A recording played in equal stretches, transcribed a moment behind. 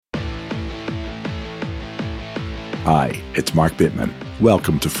Hi, it's Mark Bittman.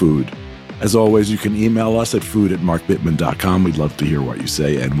 Welcome to Food. As always, you can email us at food@markbittman.com. We'd love to hear what you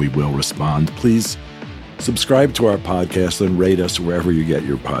say, and we will respond. Please subscribe to our podcast and rate us wherever you get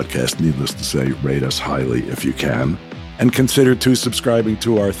your podcast. Needless to say, rate us highly if you can. And consider, too, subscribing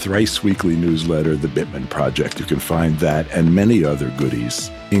to our thrice-weekly newsletter, The Bittman Project. You can find that and many other goodies,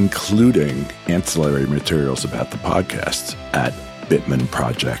 including ancillary materials about the podcasts, at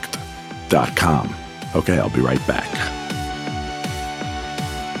bittmanproject.com. Okay, I'll be right back.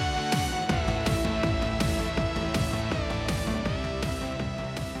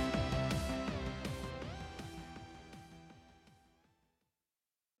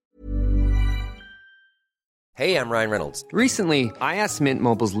 Hey, I'm Ryan Reynolds. Recently, I asked Mint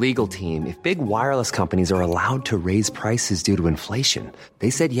Mobile's legal team if big wireless companies are allowed to raise prices due to inflation. They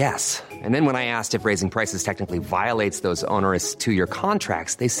said yes. And then when I asked if raising prices technically violates those onerous two-year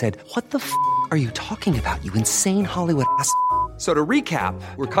contracts, they said, "What the f*** are you talking about, you insane Hollywood ass?" So to recap,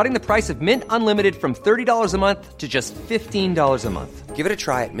 we're cutting the price of Mint Unlimited from $30 a month to just $15 a month. Give it a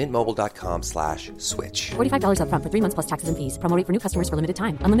try at mintmobile.com/switch. $45 up front for 3 months plus taxes and fees. Promo rate for new customers for limited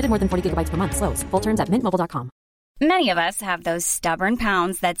time. Unlimited more than 40 gigabytes per month. Slows full terms at mintmobile.com. Many of us have those stubborn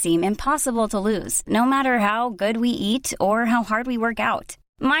pounds that seem impossible to lose, no matter how good we eat or how hard we work out.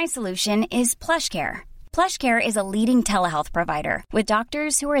 My solution is PlushCare. PlushCare is a leading telehealth provider with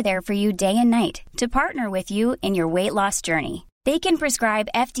doctors who are there for you day and night to partner with you in your weight loss journey. They can prescribe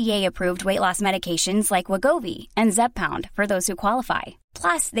FDA-approved weight loss medications like Wegovy and Zepbound for those who qualify.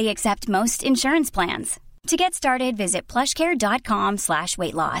 Plus, they accept most insurance plans. To get started, visit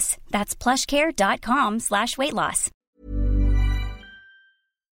plushcare.com/weightloss. That's plushcare.com/weightloss.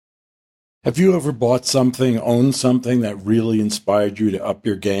 Have you ever bought something, owned something that really inspired you to up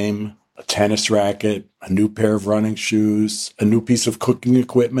your game? A tennis racket, a new pair of running shoes, a new piece of cooking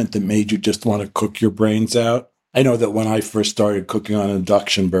equipment that made you just want to cook your brains out? I know that when I first started cooking on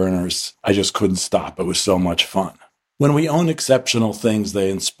induction burners, I just couldn't stop. It was so much fun. When we own exceptional things, they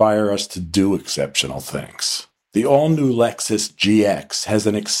inspire us to do exceptional things. The all-new Lexus GX has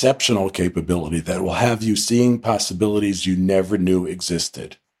an exceptional capability that will have you seeing possibilities you never knew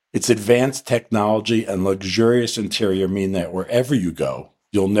existed. Its advanced technology and luxurious interior mean that wherever you go,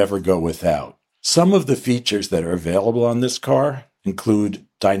 you'll never go without. Some of the features that are available on this car include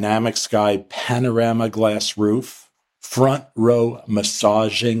dynamic sky panorama glass roof, front row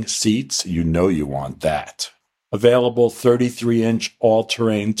massaging seats, you know you want that. Available 33-inch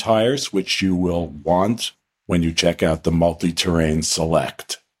all-terrain tires, which you will want when you check out the Multi-Terrain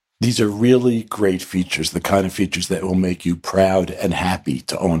Select. These are really great features, the kind of features that will make you proud and happy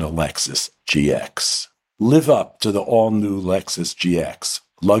to own a Lexus GX. Live up to the all-new Lexus GX,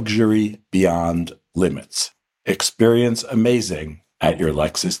 luxury beyond limits. Experience amazing at your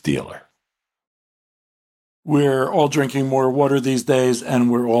Lexus dealer. We're all drinking more water these days,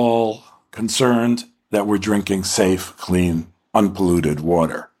 and we're all concerned that we're drinking safe, clean, unpolluted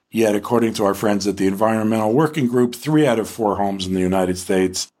water. Yet, according to our friends at the Environmental Working Group, 3 out of 4 homes in the United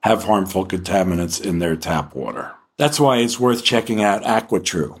States have harmful contaminants in their tap water. That's why it's worth checking out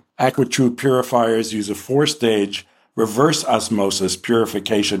AquaTrue. AquaTrue purifiers use a 4-stage reverse osmosis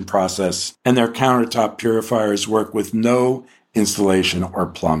purification process, and their countertop purifiers work with no installation or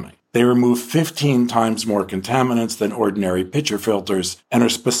plumbing. They remove 15 times more contaminants than ordinary pitcher filters and are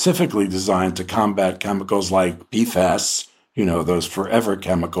specifically designed to combat chemicals like PFAS, those forever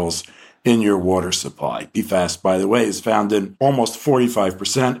chemicals, in your water supply. PFAS, by the way, is found in almost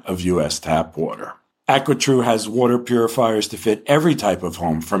 45% of U.S. tap water. AquaTrue has water purifiers to fit every type of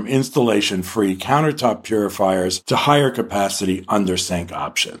home, from installation-free countertop purifiers to higher capacity under-sink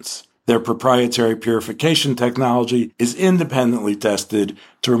options. Their proprietary purification technology is independently tested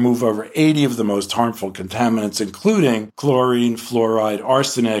to remove over 80 of the most harmful contaminants, including chlorine, fluoride,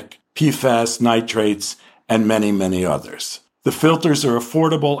 arsenic, PFAS, nitrates, and many, many others. The filters are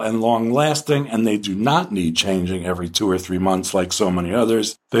affordable and long-lasting, and they do not need changing every 2 or 3 months like so many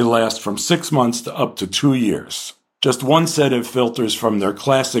others. They last from 6 months to up to 2 years. Just one set of filters from their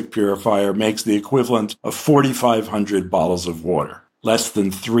classic purifier makes the equivalent of 4,500 bottles of water. Less than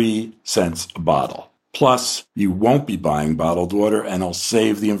 3 cents a bottle. Plus, you won't be buying bottled water, and it'll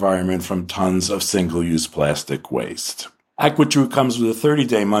save the environment from tons of single-use plastic waste. AquaTrue comes with a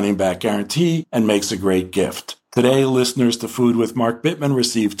 30-day money-back guarantee and makes a great gift. Today, listeners to Food with Mark Bittman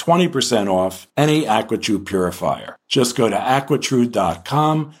receive 20% off any AquaTrue purifier. Just go to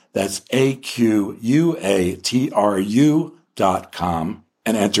AquaTrue.com, that's AQUATRU.com,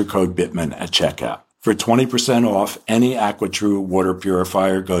 and enter code Bittman at checkout. For 20% off any AquaTrue water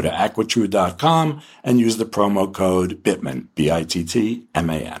purifier, go to AquaTrue.com and use the promo code Bittman,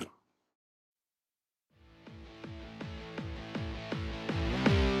 B-I-T-T-M-A-N.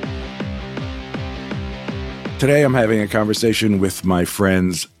 Today, I'm having a conversation with my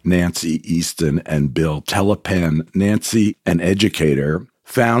friends Nancy Easton and Bill Telepan. Nancy, an educator,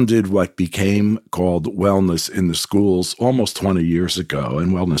 founded what became called Wellness in the Schools almost 20 years ago.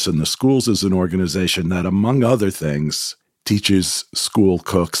 And Wellness in the Schools is an organization that, among other things, teaches school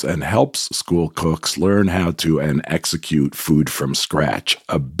cooks and helps school cooks learn how to and execute food from scratch,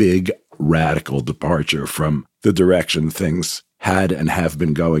 a big radical departure from the direction things had and have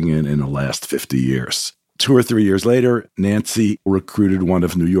been going in the last 50 years. 2 or 3 years later, Nancy recruited one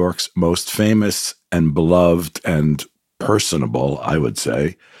of New York's most famous and beloved and personable, I would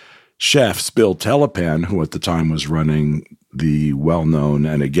say, chefs, Bill Telepan, who at the time was running the well-known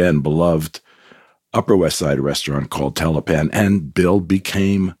and again beloved Upper West Side restaurant called Telepan, and Bill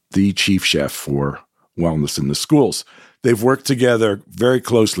became the chief chef for Wellness in the Schools. They've worked together very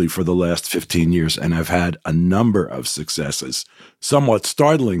closely for the last 15 years and have had a number of successes, somewhat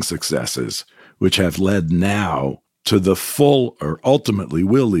startling successes, which have led now to the full, or ultimately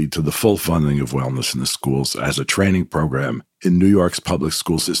will lead to the full funding of Wellness in the Schools as a training program in New York's public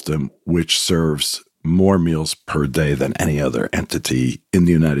school system, which serves more meals per day than any other entity in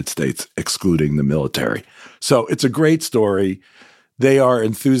the United States, excluding the military. So it's a great story. They are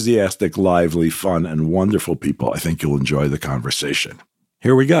enthusiastic, lively, fun, and wonderful people. I think you'll enjoy the conversation.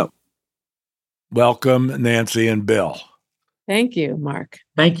 Here we go. Welcome, Nancy and Bill. Thank you, Mark.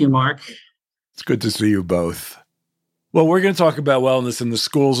 Thank you, Mark. It's good to see you both. Well, we're going to talk about wellness in the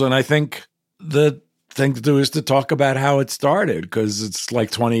schools, and I think the thing to do is to talk about how it started, because it's like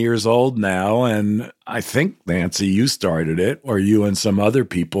 20 years old now, and I think, Nancy, you started it, or you and some other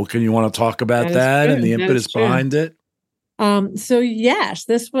people. Can you want to talk about that and the impetus behind it? So yes,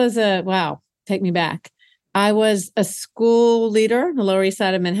 this was take me back. I was a school leader on the Lower East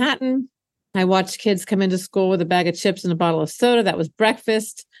Side of Manhattan. I watched kids come into school with a bag of chips and a bottle of soda. That was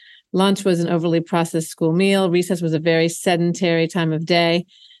breakfast. Lunch was an overly processed school meal. Recess was a very sedentary time of day.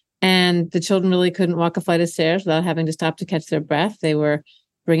 And the children really couldn't walk a flight of stairs without having to stop to catch their breath. They were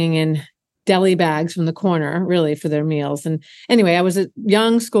bringing in deli bags from the corner, really, for their meals. And anyway, I was a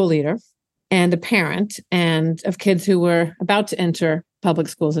young school leader and a parent and of kids who were about to enter public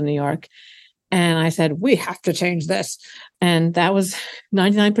schools in New York. And I said, we have to change this. And that was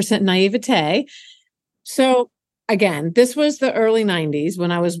 99% naivete. So again, this was the early 90s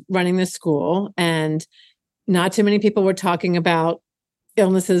when I was running this school, and not too many people were talking about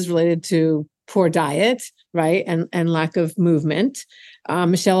illnesses related to poor diet, right? And lack of movement.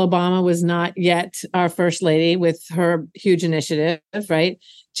 Michelle Obama was not yet our first lady with her huge initiative, right?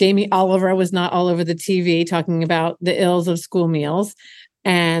 Jamie Oliver was not all over the TV talking about the ills of school meals.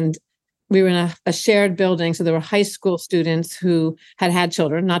 And we were in a shared building. So there were high school students who had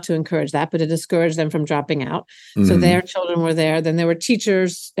children, not to encourage that, but to discourage them from dropping out. Mm-hmm. So their children were there. Then there were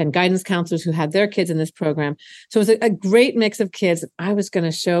teachers and guidance counselors who had their kids in this program. So it was a great mix of kids. I was going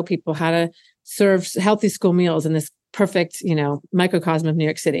to show people how to serve healthy school meals in this perfect, microcosm of New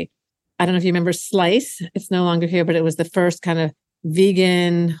York City. I don't know if you remember Slice. It's no longer here, but it was the first kind of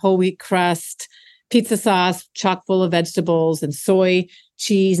vegan, whole wheat crust, pizza sauce, chock full of vegetables and soy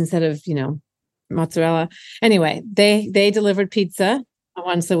cheese instead of, mozzarella. Anyway, they delivered pizza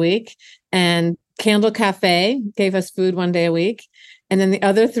once a week, and Candle Cafe gave us food one day a week. And then the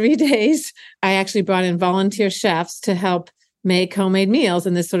other 3 days, I actually brought in volunteer chefs to help make homemade meals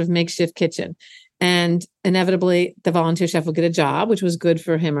in this sort of makeshift kitchen. And inevitably, the volunteer chef would get a job, which was good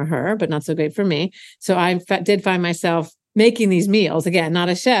for him or her, but not so great for me. So I did find myself making these meals, again, not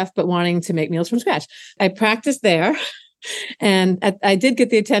a chef, but wanting to make meals from scratch. I practiced there. And I did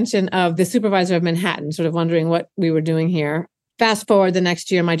get the attention of the supervisor of Manhattan, sort of wondering what we were doing here. Fast forward the next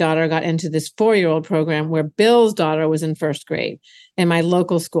year, my daughter got into this 4-year-old program where Bill's daughter was in first grade in my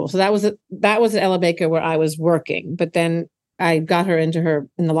local school. So that was at Ella Baker where I was working. But then I got her in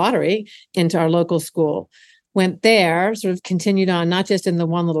the lottery into our local school. Went there, sort of continued on, not just in the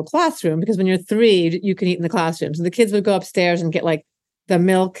one little classroom, because when you're 3, you can eat in the classroom. So the kids would go upstairs and get like the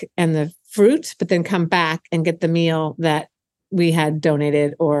milk and the fruit, but then come back and get the meal that we had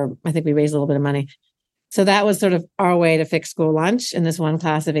donated, or I think we raised a little bit of money. So that was sort of our way to fix school lunch in this one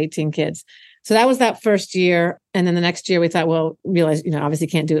class of 18 kids. So that was that first year. And then the next year we thought, realized, obviously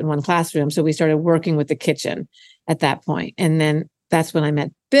can't do it in one classroom. So we started working with the kitchen at that point. And then that's when I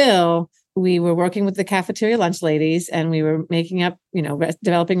met Bill. We were working with the cafeteria lunch ladies and we were making up,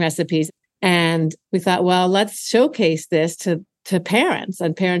 developing recipes. And we thought, well, let's showcase this to parents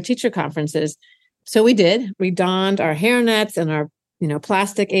and parent-teacher conferences. So we did. We donned our hairnets and our,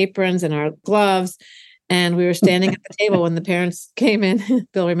 plastic aprons and our gloves. And we were standing at the table when the parents came in.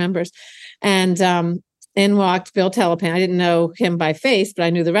 Bill remembers. And in walked Bill Telepan. I didn't know him by face, but I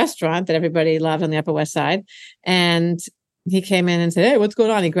knew the restaurant that everybody loved on the Upper West Side. And he came in and said, "Hey, what's going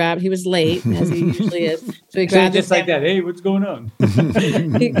on?" He was late, as he usually is. So he grabbed just like that. "Hey, what's going on?"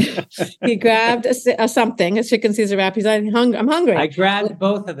 he grabbed a something, a chicken Caesar wrap. He's like, I'm hungry. I grabbed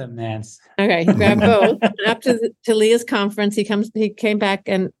both of them, Nance. Okay, he grabbed both. And up to Leah's conference, he came back,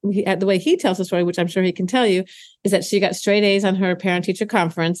 and the way he tells the story, which I'm sure he can tell you, is that she got straight A's on her parent-teacher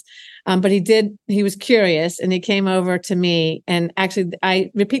conference. But he was curious, and he came over to me. And actually,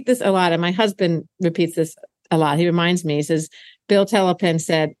 I repeat this a lot, and my husband repeats this a lot. He reminds me, he says, Bill Telepan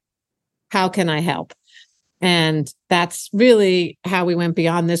said, "How can I help?" And that's really how we went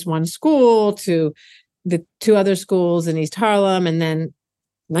beyond this one school to the 2 other schools in East Harlem, and then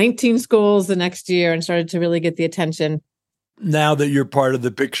 19 schools the next year, and started to really get the attention. Now that you're part of the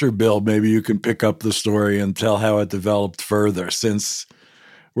picture, Bill, maybe you can pick up the story and tell how it developed further, since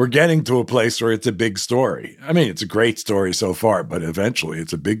we're getting to a place where it's a big story. I mean, it's a great story so far, but eventually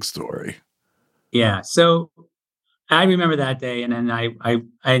it's a big story. Yeah. So I remember that day, and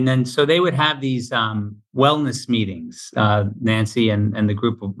then so they would have these wellness meetings, Nancy and the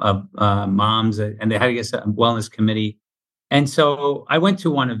group of moms, and they had, I guess, a wellness committee. And so I went to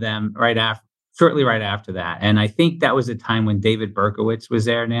one of them shortly right after that. And I think that was a time when David Berkowitz was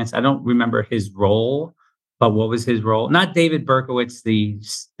there, Nancy. I don't remember his role, but what was his role? Not David Berkowitz,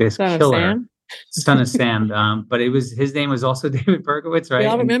 this killer. Son of Sam. But his name was also David Berkowitz, right? We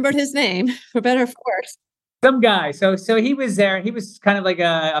all remembered his name, for better or for worse. Some guy. So he was there. He was kind of like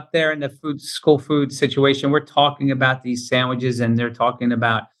up there in the school food situation. We're talking about these sandwiches, and they're talking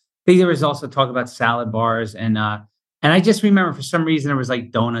about, I think there was also talk about salad bars. And I just remember, for some reason, there was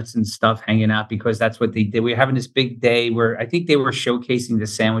like donuts and stuff hanging out, because that's what they did. We were having this big day where I think they were showcasing the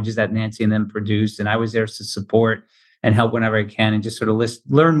sandwiches that Nancy and them produced. And I was there to support and help whenever I can, and just sort of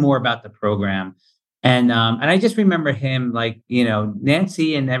learn more about the program. And I just remember him, like,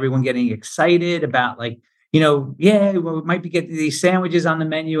 Nancy and everyone getting excited about, like, yeah, well, we might be getting these sandwiches on the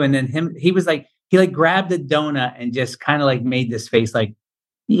menu. And then he was like, he grabbed a donut and just kind of like made this face like,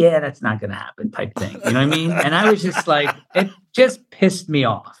 yeah, that's not going to happen type thing. You know what I mean? And I was just like, it just pissed me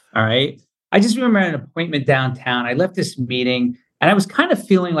off. All right. I just remember an appointment downtown. I left this meeting, and I was kind of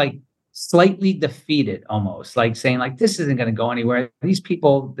feeling like slightly defeated, almost like saying, like, this isn't going to go anywhere. These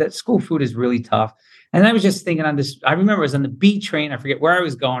people, that school food is really tough. And I was just thinking on this, I remember I was on the B train. I forget where I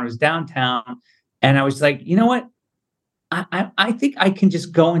was going. I was downtown. And I was like, you know what? I think I can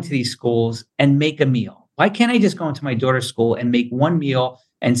just go into these schools and make a meal. Why can't I just go into my daughter's school and make one meal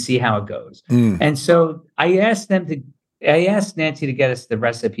and see how it goes? And so I asked Nancy to get us the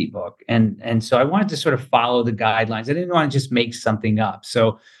recipe book. And so I wanted to sort of follow the guidelines. I didn't want to just make something up.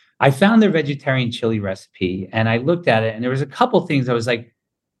 So I found their vegetarian chili recipe, and I looked at it, and there was a couple things I was like,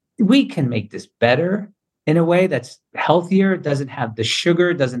 we can make this better in a way that's healthier. It doesn't have the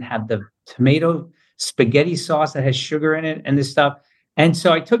sugar, doesn't have the tomato spaghetti sauce that has sugar in it and this stuff. And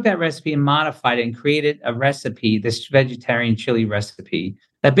so I took that recipe and modified it and created a recipe, this vegetarian chili recipe,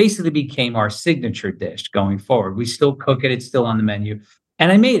 that basically became our signature dish going forward. We still cook it. It's still on the menu.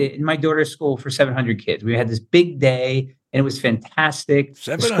 And I made it in my daughter's school for 700 kids. We had this big day, and it was fantastic.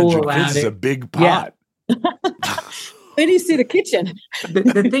 700 kids is a big pot. Yeah. Where do you see the kitchen?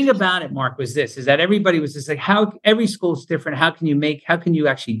 The thing about it, Mark, was this, is that everybody was just like, how every school is different. How can you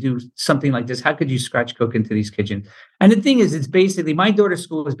actually do something like this? How could you scratch cook into these kitchens? And the thing is, it's basically, my daughter's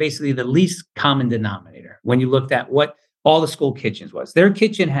school was basically the least common denominator when you looked at what all the school kitchens was. Their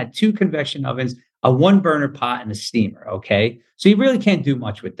kitchen had 2 convection ovens, a 1-burner pot, and a steamer. Okay. So you really can't do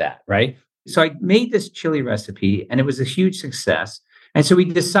much with that. Right. So I made this chili recipe, and it was a huge success. And so we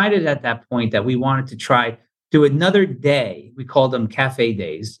decided at that point that we wanted to do another day. We called them cafe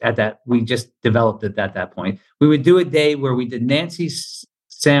days we just developed it at that point. We would do a day where we did Nancy's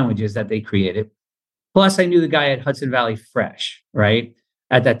sandwiches that they created. Plus I knew the guy at Hudson Valley Fresh, right,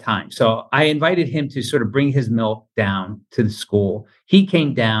 at that time. So I invited him to sort of bring his milk down to the school. He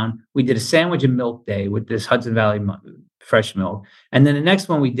came down. We did a sandwich and milk day with this Hudson Valley Fresh milk. And then the next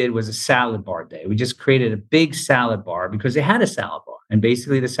one we did was a salad bar day. We just created a big salad bar because they had a salad bar. And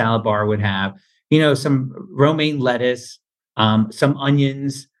basically the salad bar would have, some romaine lettuce, some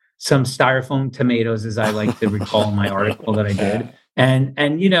onions, some styrofoam tomatoes, as I like to recall in my article that I did. And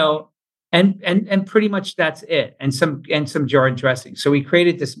pretty much that's it. And some jarred dressing. So we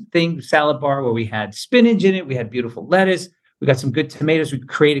created this salad bar where we had spinach in it. We had beautiful lettuce. We got some good tomatoes. We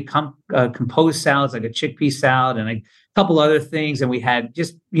created composed salads, like a chickpea salad and a couple other things. And we had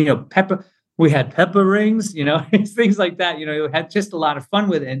just, pepper. We had pepper rings, things like that. We had just a lot of fun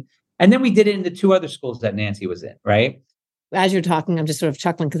with it. And then we did it in the 2 other schools that Nancy was in, right? as you're talking, I'm just sort of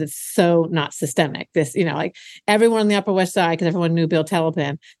chuckling because it's so not systemic. This, like everyone on the Upper West Side, because everyone knew Bill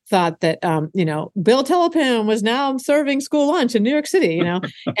Telepan, thought that, Bill Telepan was now serving school lunch in New York City,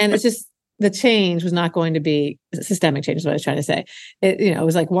 and it's just, the change was not going to be systemic change is what I was trying to say. It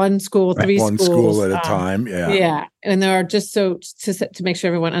was like one school, three schools. One school at a time. Yeah. Yeah. And there are just to make sure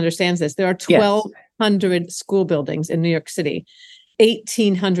everyone understands this, there are 1,200 school buildings in New York City.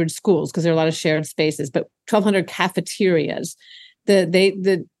 1,800 schools, because there are a lot of shared spaces, but 1,200 cafeterias.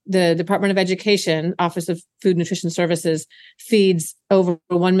 The Department of Education, Office of Food and Nutrition Services, feeds over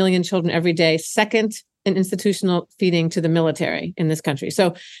 1 million children every day, second in institutional feeding to the military in this country.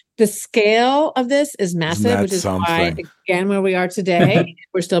 So the scale of this is massive, which is why, again, where we are today,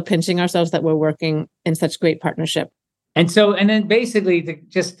 we're still pinching ourselves that we're working in such great partnership. And then basically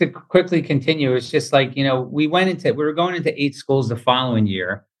to quickly continue, it's just like, we were going into 8 schools the following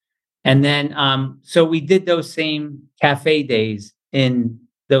year. And then, so we did those same cafe days in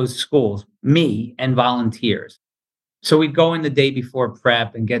those schools, me and volunteers. So we'd go in the day before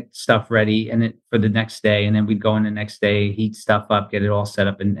prep and get stuff ready for the next day. And then we'd go in the next day, heat stuff up, get it all set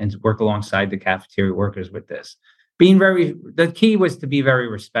up and work alongside the cafeteria workers with this. The key was to be very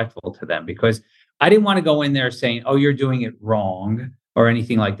respectful to them, because I didn't want to go in there saying, oh, you're doing it wrong or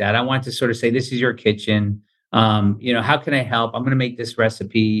anything like that. I wanted to sort of say, this is your kitchen. How can I help? I'm going to make this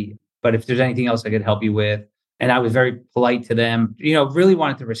recipe, but if there's anything else I could help you with. And I was very polite to them, really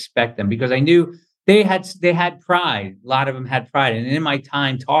wanted to respect them, because I knew they had pride. A lot of them had pride. And in my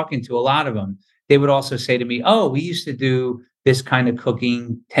time talking to a lot of them, they would also say to me, oh, we used to do this kind of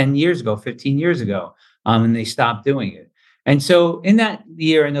cooking 10 years ago, 15 years ago. And they stopped doing it. And so in that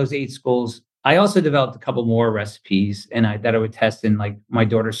year, in those 8 schools, I also developed a couple more recipes that I would test in like my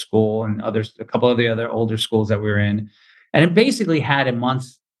daughter's school and a couple of the other older schools that we were in. And it basically had a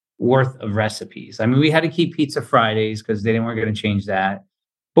month's worth of recipes. I mean, we had to keep Pizza Fridays because they weren't going to change that.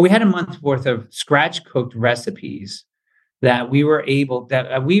 But we had a month's worth of scratch cooked recipes that we were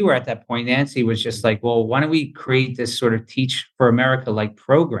at that point. Nancy was just like, well, why don't we create this sort of Teach for America like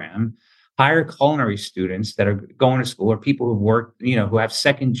program? Hire culinary students that are going to school, or people who've worked, who have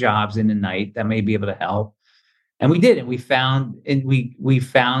second jobs in the night that may be able to help. And we did. And we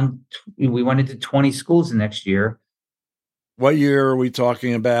went into 20 schools the next year. What year are we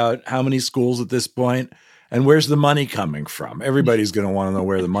talking about? How many schools at this point? And where's the money coming from? Everybody's going to want to know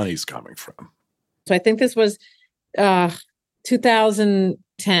where the money's coming from. So I think this was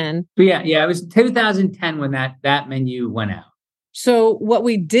 2010. Yeah, it was 2010 when that menu went out. So what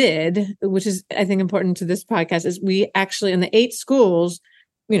we did, which is, I think, important to this podcast, is we actually, in the 8 schools,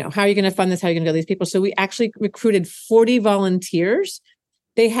 how are you going to fund this? How are you going to go to these people? So we actually recruited 40 volunteers.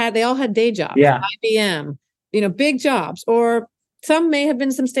 They all had day jobs, IBM, big jobs, or some may have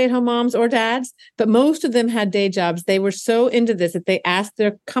been some stay-at-home moms or dads, but most of them had day jobs. They were so into this that they asked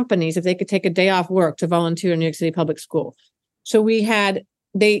their companies if they could take a day off work to volunteer in New York City Public School. So we had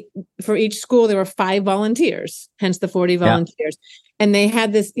for each school, there were 5 volunteers, hence the 40 volunteers. Yeah. And they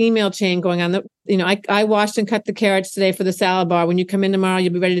had this email chain going on. I washed and cut the carrots today for the salad bar. When you come in tomorrow,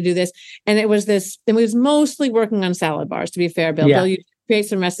 you'll be ready to do this. And it was mostly working on salad bars, to be fair, Bill. Bill, you create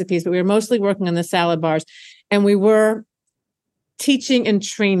some recipes, but we were mostly working on the salad bars. And we were teaching and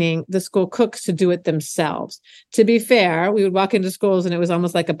training the school cooks to do it themselves. To be fair, we would walk into schools and it was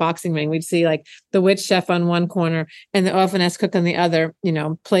almost like a boxing ring. We'd see like the witch chef on one corner and the orphaness cook on the other,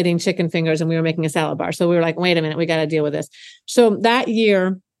 plating chicken fingers, and we were making a salad bar. So we were like, wait a minute, we got to deal with this. So that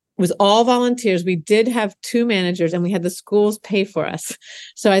year was all volunteers. We did have 2 managers and we had the schools pay for us.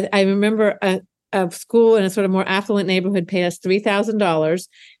 So I remember a school in a sort of more affluent neighborhood paid us $3,000.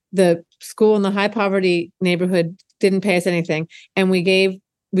 The school in the high poverty neighborhood didn't pay us anything. And we gave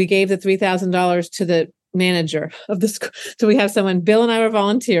the $3,000 to the manager of the school. So we have someone, Bill and I were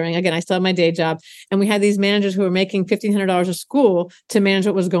volunteering. Again, I still have my day job. And we had these managers who were making $1,500 a school to manage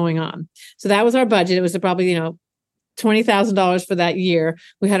what was going on. So that was our budget. It was probably, $20,000 for that year.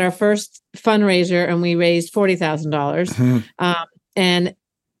 We had our first fundraiser and we raised $40,000. Mm-hmm. And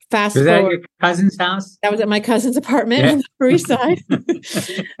fast was forward. Was that at your cousin's house? That was at my cousin's apartment on the Upper East Side.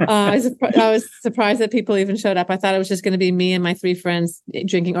 I was surprised that people even showed up. I thought it was just going to be me and my 3 friends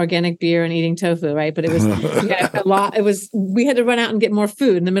drinking organic beer and eating tofu, right? But it was a lot. We had to run out and get more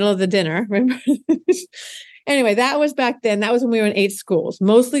food in the middle of the dinner. Remember? Anyway, that was back then. That was when we were in 8 schools,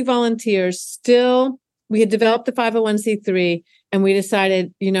 mostly volunteers. Still, we had developed the 501c3, and we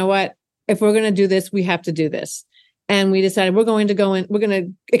decided, you know what? If we're going to do this, we have to do this. And we decided we're going to go in, we're going to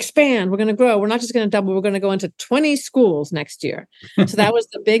expand, we're going to grow. We're not just going to double, we're going to go into 20 schools next year. So that was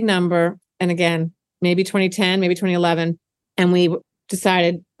the big number. And again, maybe 2010, maybe 2011. And we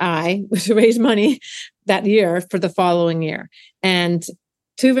decided to raise money that year for the following year. And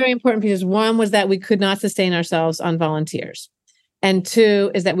two very important pieces. One was that we could not sustain ourselves on volunteers. And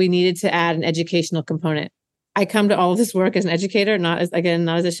two is that we needed to add an educational component. I come to all of this work as an educator, not as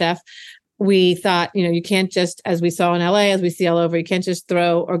a chef. We thought, you can't just, as we saw in LA, as we see all over, you can't just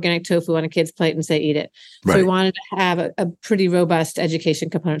throw organic tofu on a kid's plate and say, eat it. Right. So we wanted to have a pretty robust education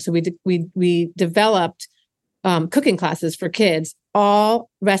component. So we developed cooking classes for kids,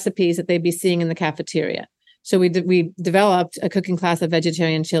 all recipes that they'd be seeing in the cafeteria. So we developed a cooking class of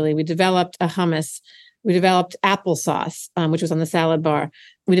vegetarian chili. We developed a hummus. We developed applesauce, which was on the salad bar.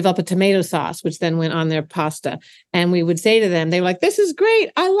 We developed a tomato sauce, which then went on their pasta. And we would say to them, they were like, this is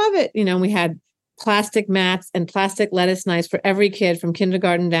great. I love it. We had plastic mats and plastic lettuce knives for every kid from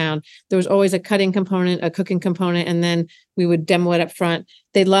kindergarten down. There was always a cutting component, a cooking component, and then we would demo it up front.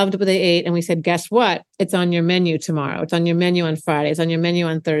 They loved what they ate. And we said, guess what? It's on your menu tomorrow. It's on your menu on Friday. It's on your menu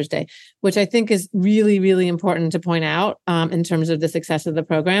on Thursday, which I think is really, really important to point out in terms of the success of the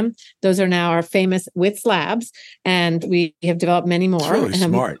program. Those are now our famous WIT slabs, and we have developed many more. It's really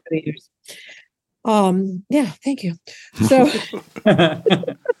smart. Yeah, thank you. So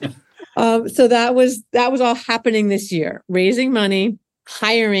so that was all happening this year, raising money,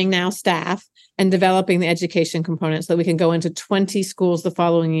 hiring now staff, and developing the education component so that we can go into 20 schools the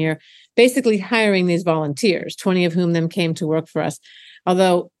following year, basically hiring these volunteers, 20 of whom then came to work for us.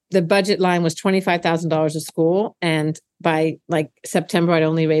 Although the budget line was $25,000 a school. And by September, I'd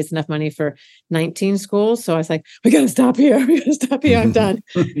only raised enough money for 19 schools. So I was like, we got to stop here. I'm done.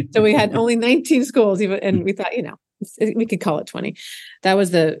 So we had only 19 schools, and we thought, we could call it 20. That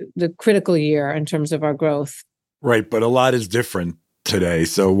was the critical year in terms of our growth. Right. But a lot is different today.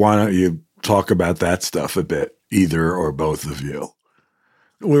 So why don't you talk about that stuff a bit, either or both of you?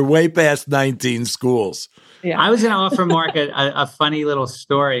 We're way past 19 schools. Yeah. I was going to offer Mark a funny little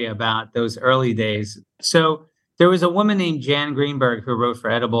story about those early days. So there was a woman named Jan Greenberg who wrote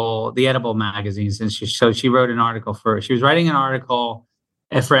for the Edible magazines. And she wrote an article she was writing an article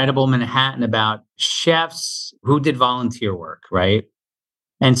for Edible Manhattan about chefs who did volunteer work, right?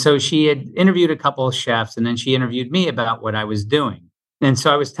 And so she had interviewed a couple of chefs, and then she interviewed me about what I was doing. And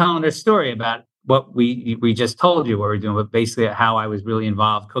so I was telling her story about what we just told you what we're doing, but basically how I was really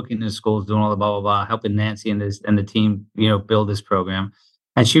involved, cooking in the schools, doing all the blah, blah, blah, helping Nancy and the team, build this program.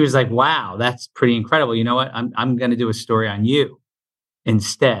 And she was like, wow, that's pretty incredible. You know what? I'm going to do a story on you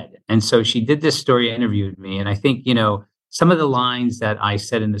instead. And so she did this story, interviewed me. And I think, some of the lines that I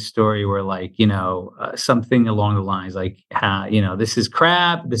said in the story were like, something along the lines like, this is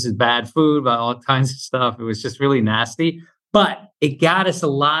crap, this is bad food, but all kinds of stuff. It was just really nasty, but it got us a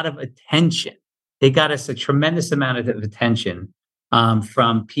lot of attention. It got us a tremendous amount of attention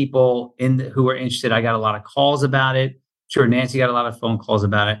from people who were interested. I got a lot of calls about it. Sure, Nancy got a lot of phone calls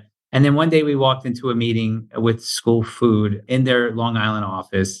about it. And then one day we walked into a meeting with School Food in their Long Island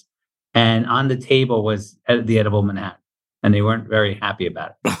office, and on the table was the Edible Manhattan. And they weren't very happy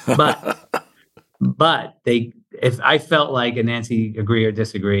about it. But if I felt like, and Nancy agree or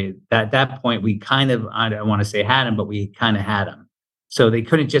disagree, at that point we kind of, I don't want to say had him, but we kind of had him. So they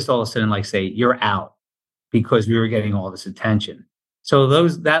couldn't just all of a sudden say, you're out, because we were getting all this attention. So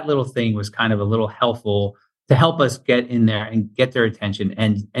that little thing was kind of a little helpful to help us get in there and get their attention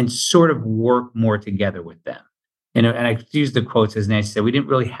and sort of work more together with them. And I used the quotes, as Nancy said, we didn't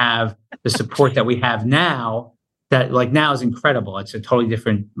really have the support that we have now. That now is incredible. It's a totally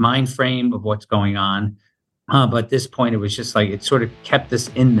different mind frame of what's going on. But at this point, it was just it sort of kept us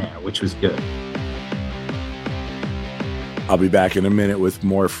in there, which was good. I'll be back in a minute with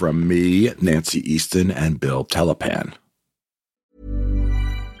more from me, Nancy Easton, and Bill Telepan.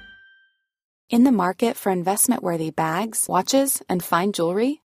 In the market for investment-worthy bags, watches, and fine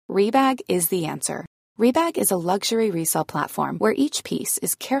jewelry, Rebag is the answer. Rebag is a luxury resale platform where each piece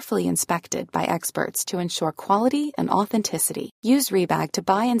is carefully inspected by experts to ensure quality and authenticity. Use Rebag to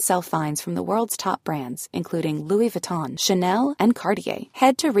buy and sell finds from the world's top brands, including Louis Vuitton, Chanel, and Cartier.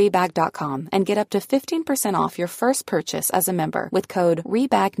 Head to Rebag.com and get up to 15% off your first purchase as a member with code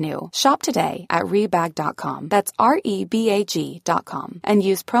REBAGNEW. Shop today at Rebag.com. That's REBAG.com. And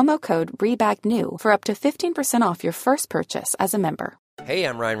use promo code REBAGNEW for up to 15% off your first purchase as a member. Hey,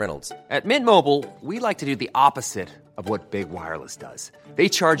 I'm Ryan Reynolds. At Mint Mobile, we like to do the opposite of what Big Wireless does. They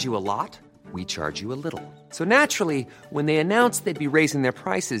charge you a lot, we charge you a little. So naturally, when they announced they'd be raising their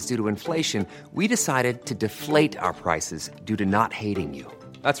prices due to inflation, we decided to deflate our prices due to not hating you.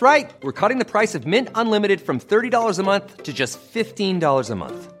 That's right. We're cutting the price of Mint Unlimited from $30 a month to just $15 a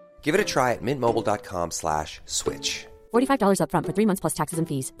month. Give it a try at mintmobile.com/switch. $45 up front for 3 months plus taxes and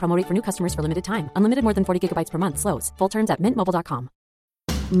fees. Promo rate for new customers for limited time. Unlimited more than 40 gigabytes per month slows. Full terms at mintmobile.com.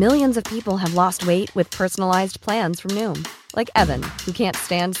 Millions of people have lost weight with personalized plans from Noom. Like Evan, who can't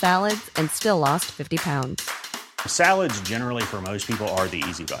stand salads and still lost 50 pounds. Salads generally for most people are the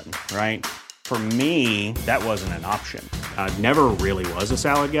easy button, right? For me, that wasn't an option. I never really was a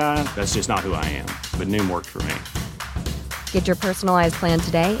salad guy. That's just not who I am. But Noom worked for me. Get your personalized plan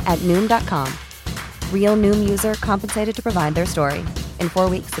today at Noom.com. Real Noom user compensated to provide their story. In 4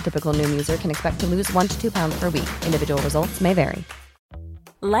 weeks, the typical Noom user can expect to lose 1 to 2 pounds per week. Individual results may vary.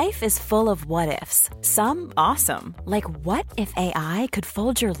 Life is full of what-ifs. Some awesome, like what if AI could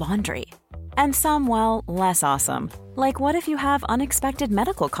fold your laundry? And some, well, less awesome, like what if you have unexpected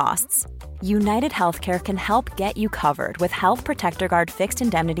medical costs? United Healthcare can help get you covered with Health Protector Guard fixed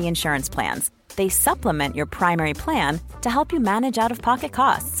indemnity insurance plans. They supplement your primary plan to help you manage out-of-pocket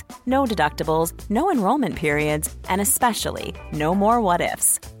costs. No deductibles, no enrollment periods, and especially no more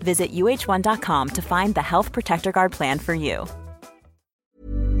what-ifs. Visit uh1.com to find the Health Protector Guard plan for you.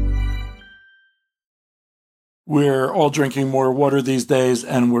 We're all drinking more water these days,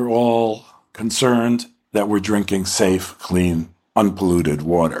 and we're all concerned that we're drinking safe, clean, unpolluted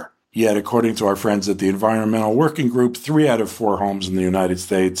water. Yet, according to our friends at the Environmental Working Group, 3 out of 4 homes in the United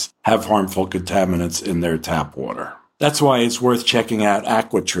States have harmful contaminants in their tap water. That's why it's worth checking out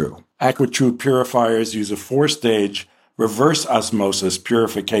AquaTrue. AquaTrue purifiers use a 4-stage reverse osmosis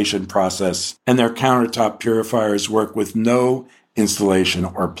purification process, and their countertop purifiers work with no installation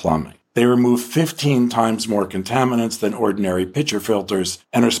or plumbing. They remove 15 times more contaminants than ordinary pitcher filters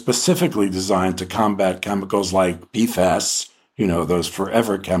and are specifically designed to combat chemicals like PFAS, those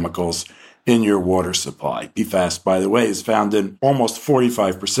forever chemicals, in your water supply. PFAS, by the way, is found in almost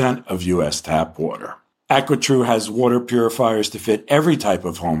 45% of U.S. tap water. AquaTrue has water purifiers to fit every type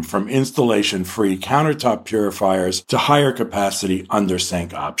of home, from installation-free countertop purifiers to higher capacity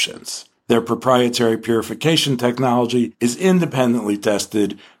under-sink options. Their proprietary purification technology is independently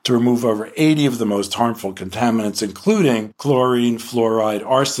tested to remove over 80 of the most harmful contaminants, including chlorine, fluoride,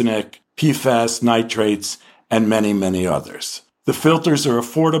 arsenic, PFAS, nitrates, and many, many others. The filters are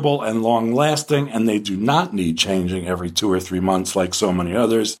affordable and long-lasting, and they do not need changing every 2 or 3 months like so many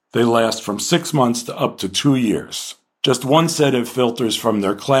others. They last from 6 months to up to 2 years. Just one set of filters from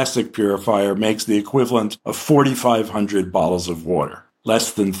their classic purifier makes the equivalent of 4,500 bottles of water.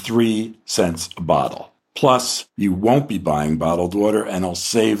 Less than 3 cents a bottle. Plus, you won't be buying bottled water, and it'll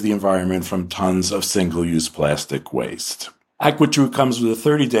save the environment from tons of single-use plastic waste. AquaTrue comes with a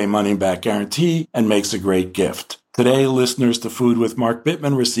 30-day money-back guarantee and makes a great gift. Today, listeners to Food with Mark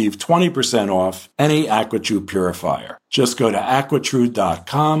Bittman receive 20% off any AquaTrue purifier. Just go to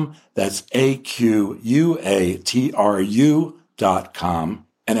AquaTrue.com, that's AQUATRU.com,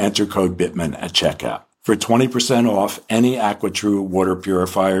 and enter code Bittman at checkout. For 20% off any AquaTrue water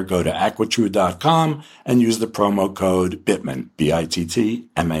purifier, go to AquaTrue.com and use the promo code Bittman,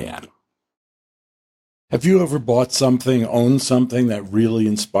 BITTMAN. Have you ever bought something, owned something that really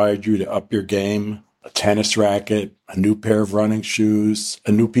inspired you to up your game? A tennis racket, a new pair of running shoes,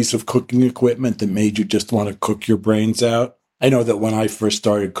 a new piece of cooking equipment that made you just want to cook your brains out? I know that when I first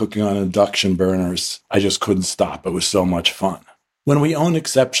started cooking on induction burners, I just couldn't stop. It was so much fun. When we own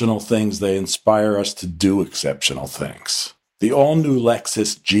exceptional things, they inspire us to do exceptional things. The all-new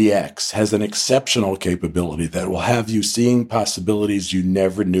Lexus GX has an exceptional capability that will have you seeing possibilities you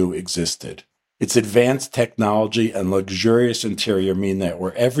never knew existed. Its advanced technology and luxurious interior mean that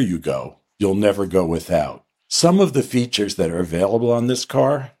wherever you go, you'll never go without. Some of the features that are available on this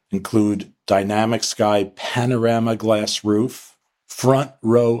car include dynamic sky panorama glass roof, front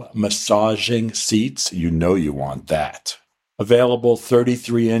row massaging seats, you know you want that. Available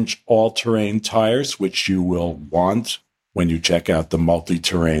 33-inch all-terrain tires, which you will want when you check out the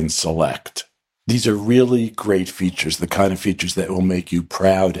Multi-Terrain Select. These are really great features, the kind of features that will make you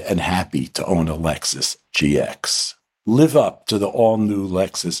proud and happy to own a Lexus GX. Live up to the all-new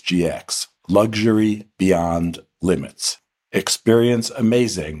Lexus GX. Luxury beyond limits. Experience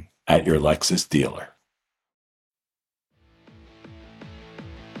amazing at your Lexus dealer.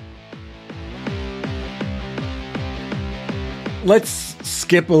 Let's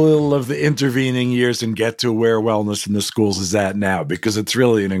skip a little of the intervening years and get to where wellness in the schools is at now, because it's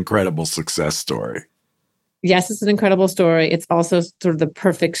really an incredible success story. Yes, it's an incredible story. It's also sort of the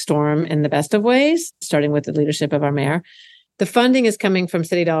perfect storm in the best of ways, starting with the leadership of our mayor. The funding is coming from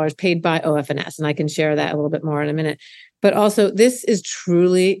city dollars paid by OF&S, and I can share that a little bit more in a minute. But also, this is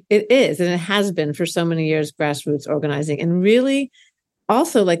truly, it is, and it has been for so many years, grassroots organizing, and really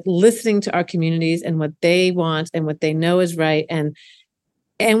also like listening to our communities and what they want and what they know is right. And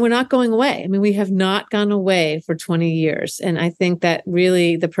And we're not going away. I mean, we have not gone away for 20 years. And I think that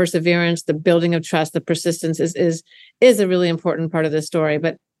really the perseverance, the building of trust, the persistence is a really important part of the story.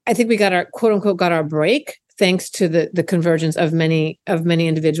 But I think we got our quote unquote got our break thanks to the convergence of many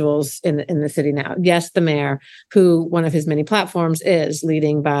individuals in the city now. Yes, the mayor, who one of his many platforms is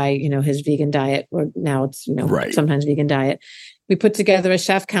leading by, his vegan diet, or now it's, right. sometimes vegan diet. We put together a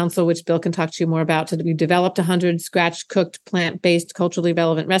chef council, which Bill can talk to you more about. So we developed 100 scratch-cooked, plant-based, culturally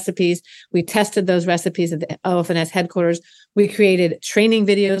relevant recipes. We tested those recipes at the OFNS headquarters. We created training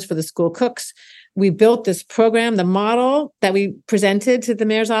videos for the school cooks. We built this program. The model that we presented to the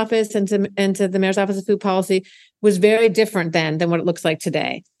mayor's office and to the mayor's office of food policy was very different than what it looks like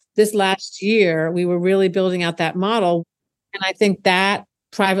today. This last year, we were really building out that model. And I think that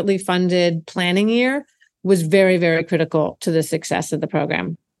privately funded planning year was very, very critical to the success of the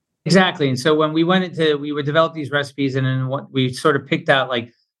program. Exactly. And so when we would develop these recipes, and then what we sort of picked out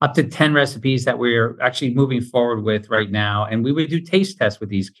like up to 10 recipes that we're actually moving forward with right now. And we would do taste tests with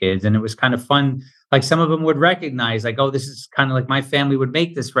these kids. And it was kind of fun. Like some of them would recognize like, oh, this is kind of like my family would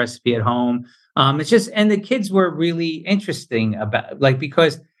make this recipe at home. It's just, and the kids were really interesting about like,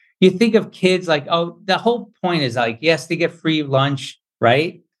 because you think of kids like, oh, the whole point is like, yes, they get free lunch,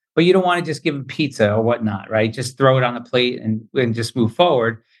 right? But you don't want to just give them pizza or whatnot, right? Just throw it on the plate and just move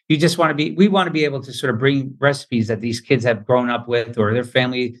forward. You just we want to be able to sort of bring recipes that these kids have grown up with or their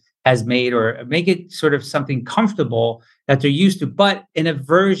family has made, or make it sort of something comfortable that they're used to, but in a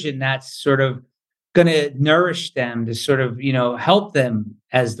version that's sort of going to nourish them to sort of, help them,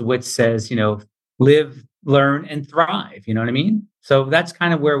 as the wit says, live, learn, and thrive. You know what I mean? So that's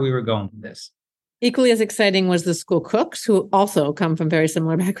kind of where we were going with this. Equally as exciting was the school cooks, who also come from very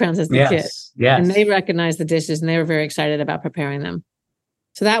similar backgrounds as the kids. Yes. And they recognized the dishes and they were very excited about preparing them.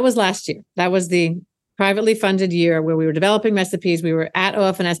 So that was last year. That was the privately funded year where we were developing recipes. We were at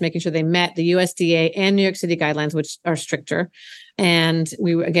OFNS making sure they met the USDA and New York City guidelines, which are stricter. And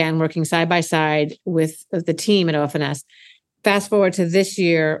we were, again, working side by side with the team at OFNS. Fast forward to this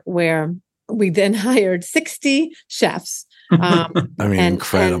year, where we then hired 60 chefs.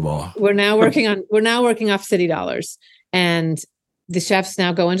 Incredible. And we're now working off city dollars, and the chefs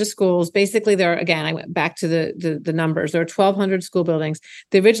now go into schools. Basically, I went back to the numbers. There are 1,200 school buildings.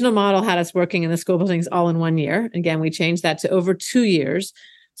 The original model had us working in the school buildings all in 1 year. Again, we changed that to over 2 years.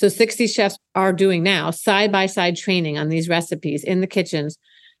 So 60 chefs are doing now side-by-side training on these recipes in the kitchens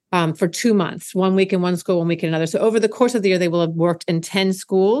for 2 months, 1 week in one school, 1 week in another. So over the course of the year, they will have worked in 10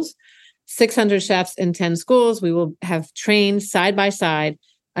 schools. 600 chefs in 10 schools. We will have trained side by side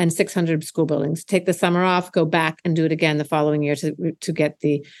in 600 school buildings. Take the summer off, go back and do it again the following year to get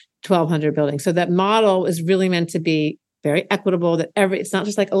the 1,200 buildings. So that model is really meant to be very equitable, that it's not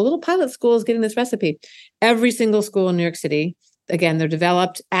just like a little pilot school is getting this recipe. Every single school in New York City, again, they're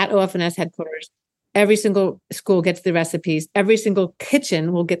developed at OFNS headquarters. Every single school gets the recipes. Every single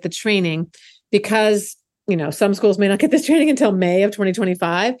kitchen will get the training, because some schools may not get this training until May of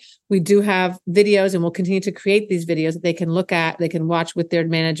 2025. We do have videos, and we'll continue to create these videos that they can look at, they can watch with their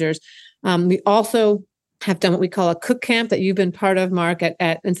managers. We also have done what we call a cook camp that you've been part of, Mark,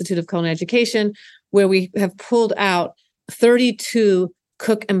 at Institute of Culinary Education, where we have pulled out 32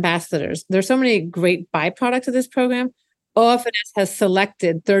 cook ambassadors. There's so many great byproducts of this program. OFNS has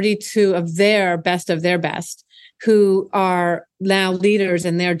selected 32 of their best, who are now leaders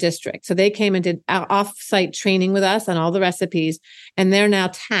in their district. So they came and did off-site training with us on all the recipes, and they're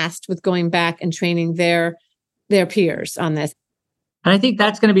now tasked with going back and training their peers on this. And I think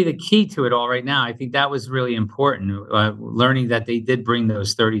that's going to be the key to it all right now. I think that was really important, learning that they did bring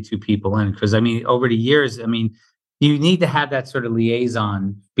those 32 people in. Because, over the years, you need to have that sort of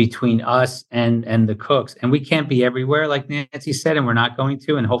liaison between us and the cooks. And we can't be everywhere, like Nancy said, and we're not going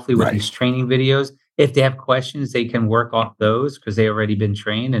to. And hopefully with these training videos, if they have questions, they can work off those because they've already been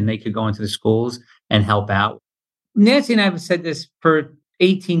trained, and they could go into the schools and help out. Nancy and I have said this for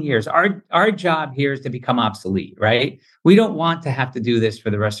 18 years. Our job here is to become obsolete, right? We don't want to have to do this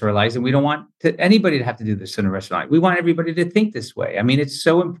for the rest of our lives, and we don't want anybody to have to do this for the rest of their life. We want everybody to think this way. It's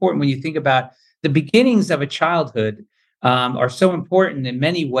so important when you think about the beginnings of a childhood are so important in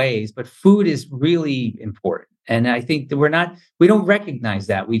many ways, but food is really important. And I think that we don't recognize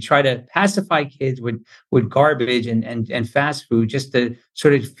that. We try to pacify kids with garbage and fast food just to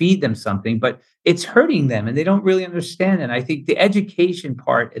sort of feed them something, but it's hurting them and they don't really understand it. And I think the education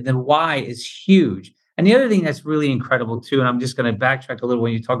part and the why is huge. And the other thing that's really incredible too, and I'm just going to backtrack a little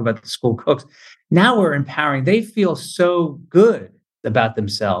when you talk about the school cooks, now we're empowering. They feel so good about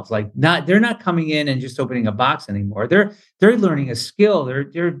themselves. Like they're not coming in and just opening a box anymore. They're learning a skill.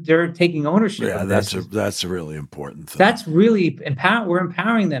 They're taking ownership. Yeah, of that's a really important thing. That's really we're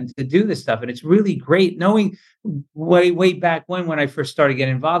empowering them to do this stuff. And it's really great knowing way back when I first started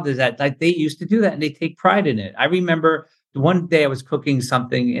getting involved is that like they used to do that and they take pride in it. I remember one day I was cooking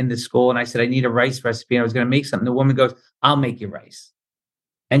something in the school and I said, I need a rice recipe. And I was going to make something. The woman goes, I'll make you rice.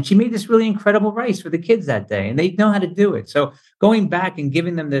 And she made this really incredible rice for the kids that day, and they know how to do it. So going back and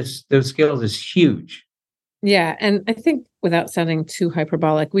giving them those skills is huge. Yeah. And I think without sounding too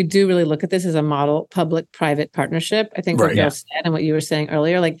hyperbolic, we do really look at this as a model public-private partnership. I think what Bill said and what you were saying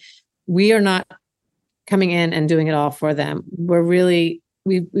earlier, like we are not coming in and doing it all for them.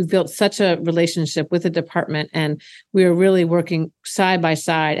 We've built such a relationship with the department, and we are really working side by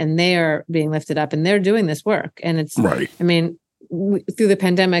side, and they are being lifted up and they're doing this work. And it's, I mean, through the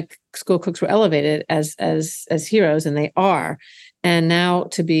pandemic, school cooks were elevated as heroes, and they are. And now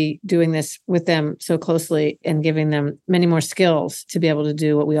to be doing this with them so closely and giving them many more skills to be able to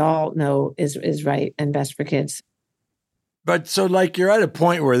do what we all know is right and best for kids. But so like you're at a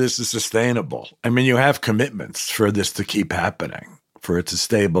point where this is sustainable. I mean, you have commitments for this to keep happening, for it to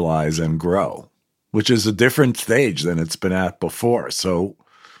stabilize and grow, which is a different stage than it's been at before. So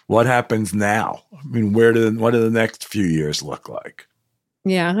what happens now? I mean, what do the next few years look like?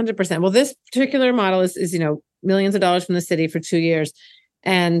 Yeah, 100%. Well, this particular model is millions of dollars from the city for 2 years.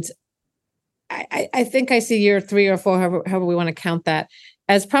 And I think I see year 3 or 4, however we want to count that,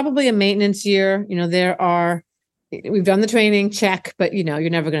 as probably a maintenance year. We've done the training, check, but you're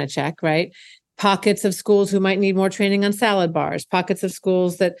never going to check, right? Pockets of schools who might need more training on salad bars, pockets of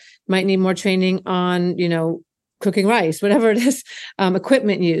schools that might need more training on, cooking rice, whatever it is,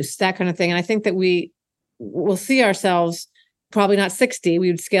 equipment use, that kind of thing. And I think that we will see ourselves probably not 60. We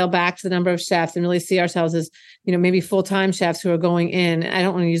would scale back to the number of chefs and really see ourselves as, maybe full-time chefs who are going in. I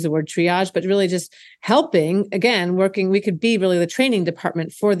don't want to use the word triage, but really just helping, again, working. We could be really the training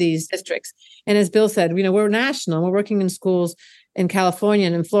department for these districts. And as Bill said, we're national. We're working in schools in California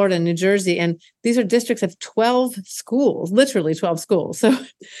and in Florida and New Jersey. And these are districts of 12 schools, literally 12 schools. So,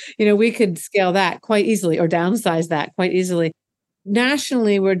 we could scale that quite easily or downsize that quite easily.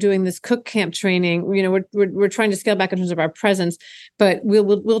 Nationally, we're doing this cook camp training. We're trying to scale back in terms of our presence, but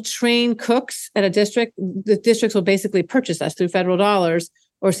we'll train cooks at a district. The districts will basically purchase us through federal dollars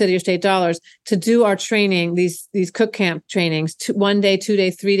or city or state dollars to do our training, these cook camp trainings, 1 day, 2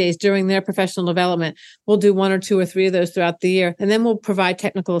 days, 3 days during their professional development. We'll do 1 or 2 or 3 of those throughout the year. And then we'll provide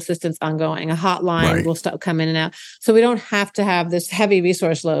technical assistance ongoing. A hotline will come in and out. So we don't have to have this heavy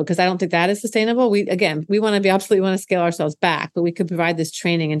resource load, because I don't think that is sustainable. We want to be obsolete. We want to scale ourselves back, but we could provide this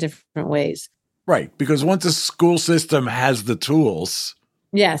training in different ways. Right. Because once a school system has the tools.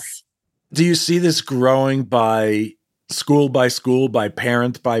 Yes. Do you see this growing by school, by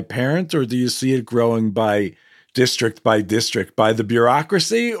parent, or do you see it growing by district, by the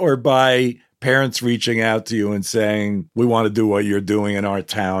bureaucracy, or by parents reaching out to you and saying, we want to do what you're doing in our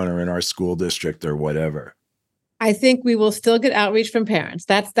town or in our school district or whatever? I think we will still get outreach from parents.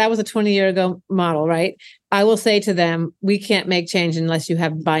 That was a 20-year ago model, right? I will say to them, we can't make change unless you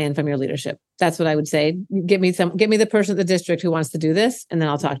have buy-in from your leadership. That's what I would say. Get me the person at the district who wants to do this, and then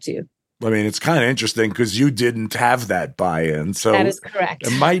I'll talk to you. I mean, it's kind of interesting because you didn't have that buy-in. So that is correct.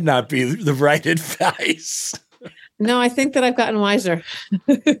 It might not be the right advice. No, I think that I've gotten wiser.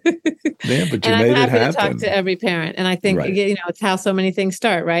 Yeah, but you made it happen. I'm happy to talk to every parent. And I think, it's how so many things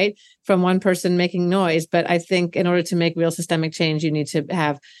start, right? From one person making noise. But I think in order to make real systemic change, you need to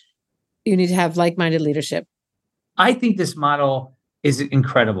have like-minded leadership. I think this model is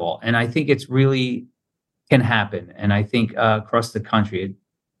incredible. And I think it's really can happen. And I think across the country,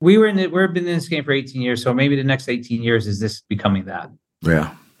 we've been in this game for 18 years. So maybe the next 18 years is this becoming that.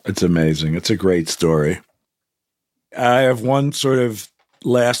 Yeah, it's amazing. It's a great story. I have one sort of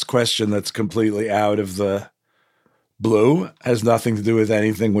last question that's completely out of the blue, has nothing to do with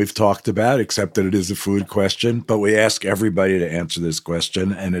anything we've talked about, except that it is a food question. But we ask everybody to answer this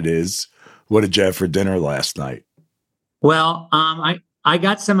question, and it is, what did you have for dinner last night? Well, I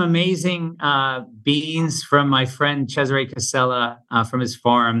got some amazing beans from my friend Cesare Casella from his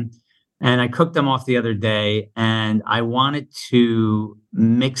farm, and I cooked them off the other day, and I wanted to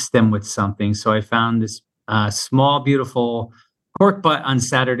mix them with something. So I found this small, beautiful pork butt on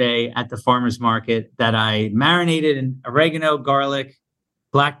Saturday at the farmer's market that I marinated in oregano, garlic,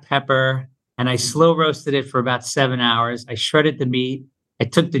 black pepper, and I slow roasted it for about 7 hours. I shredded the meat. I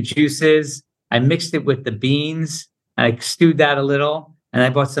took the juices. I mixed it with the beans. I stewed that a little, and I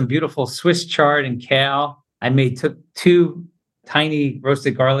bought some beautiful Swiss chard and kale. I took 2 tiny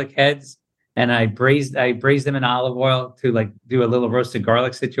roasted garlic heads, and I braised them in olive oil to like do a little roasted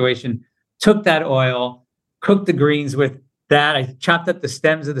garlic situation. Took that oil, cooked the greens with that. I chopped up the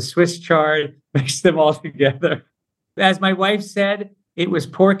stems of the Swiss chard, mixed them all together. As my wife said, it was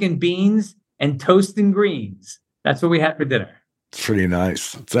pork and beans and toast and greens. That's what we had for dinner. It's pretty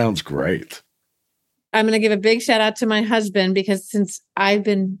nice. It sounds great. I'm going to give a big shout out to my husband because since I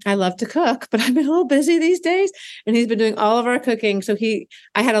love to cook, but I've been a little busy these days and he's been doing all of our cooking. So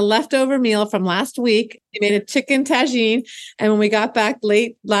I had a leftover meal from last week. He made a chicken tagine. And when we got back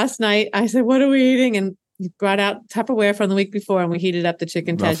late last night, I said, what are we eating? And he brought out Tupperware from the week before and we heated up the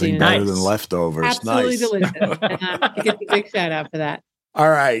chicken Nothing tagine. better than leftovers. Absolutely nice. delicious. And I give a big shout out for that. All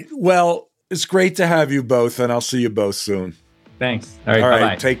right. Well, it's great to have you both and I'll see you both soon. Thanks. All right. All right.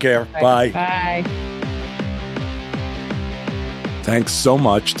 Bye-bye. Take care. Bye. Bye. Thanks so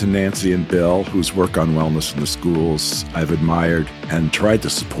much to Nancy and Bill, whose work on wellness in the schools I've admired and tried to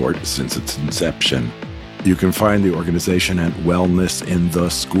support since its inception. You can find the organization at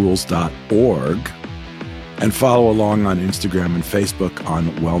wellnessintheschools.org and follow along on Instagram and Facebook on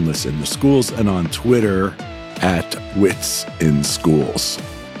Wellness in the Schools and on Twitter at Wits in Schools.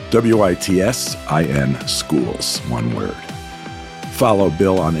 WITSIN Schools, one word. Follow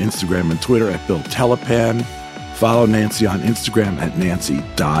Bill on Instagram and Twitter at Bill Telepan. Follow Nancy on Instagram at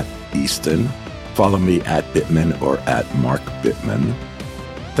nancy.easton. Follow me at Bittman or at Mark Bittman.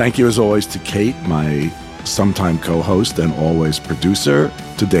 Thank you as always to Kate, my sometime co-host and always producer,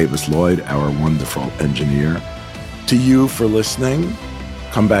 to Davis Lloyd, our wonderful engineer, to you for listening.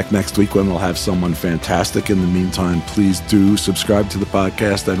 Come back next week when we'll have someone fantastic. In the meantime, please do subscribe to the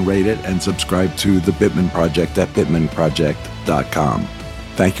podcast and rate it, and subscribe to The Bittman Project at bittmanproject.com.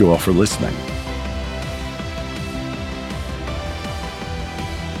 Thank you all for listening.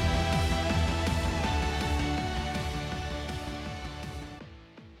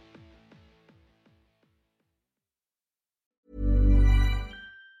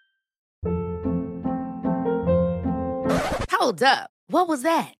 Hold up. What was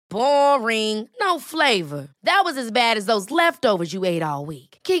that? Boring. No flavor. That was as bad as those leftovers you ate all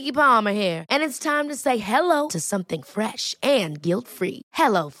week. Keke Palmer here. And it's time to say hello to something fresh and guilt-free.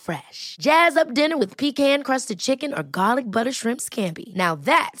 Hello Fresh. Jazz up dinner with pecan-crusted chicken or garlic butter shrimp scampi. Now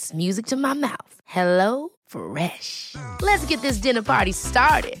that's music to my mouth. Hello Fresh. Let's get this dinner party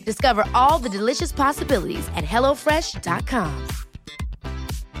started. Discover all the delicious possibilities at HelloFresh.com.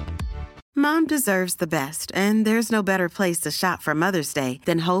 Mom deserves the best, and there's no better place to shop for Mother's Day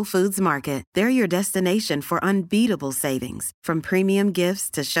than Whole Foods Market. They're your destination for unbeatable savings, from premium gifts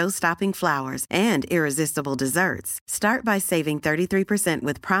to show-stopping flowers and irresistible desserts. Start by saving 33%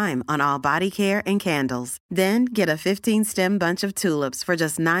 with Prime on all body care and candles. Then get a 15-stem bunch of tulips for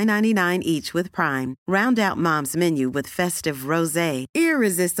just $9.99 each with Prime. Round out Mom's menu with festive rosé,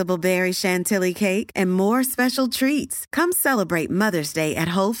 irresistible berry chantilly cake, and more special treats. Come celebrate Mother's Day at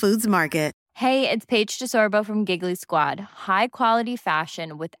Whole Foods Market. Hey, it's Paige DeSorbo from Giggly Squad. High quality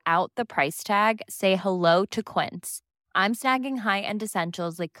fashion without the price tag. Say hello to Quince. I'm snagging high-end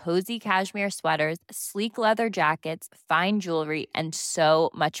essentials like cozy cashmere sweaters, sleek leather jackets, fine jewelry, and so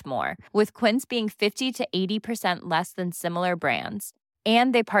much more. With Quince being 50 to 80% less than similar brands.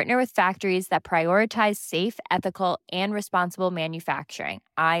 And they partner with factories that prioritize safe, ethical, and responsible manufacturing.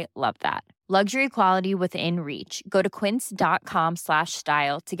 I love that. Luxury quality within reach. Go to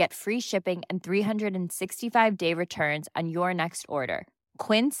quince.com/style to get free shipping and 365-day returns on your next order.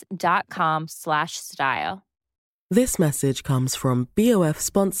 Quince.com/style. This message comes from BOF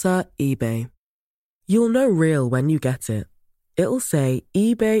sponsor eBay. You'll know real when you get it. It'll say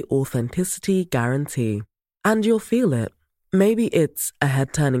eBay Authenticity Guarantee. And you'll feel it. Maybe it's a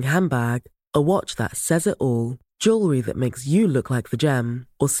head-turning handbag, a watch that says it all, jewelry that makes you look like the gem,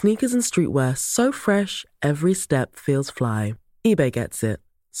 or sneakers and streetwear so fresh every step feels fly. eBay gets it.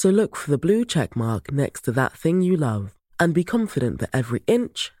 So look for the blue check mark next to that thing you love and be confident that every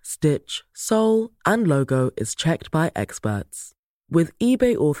inch, stitch, sole, and logo is checked by experts. With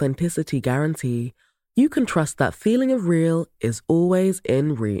eBay Authenticity Guarantee, you can trust that feeling of real is always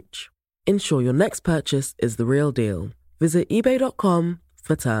in reach. Ensure your next purchase is the real deal. Visit eBay.com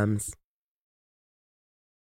for terms.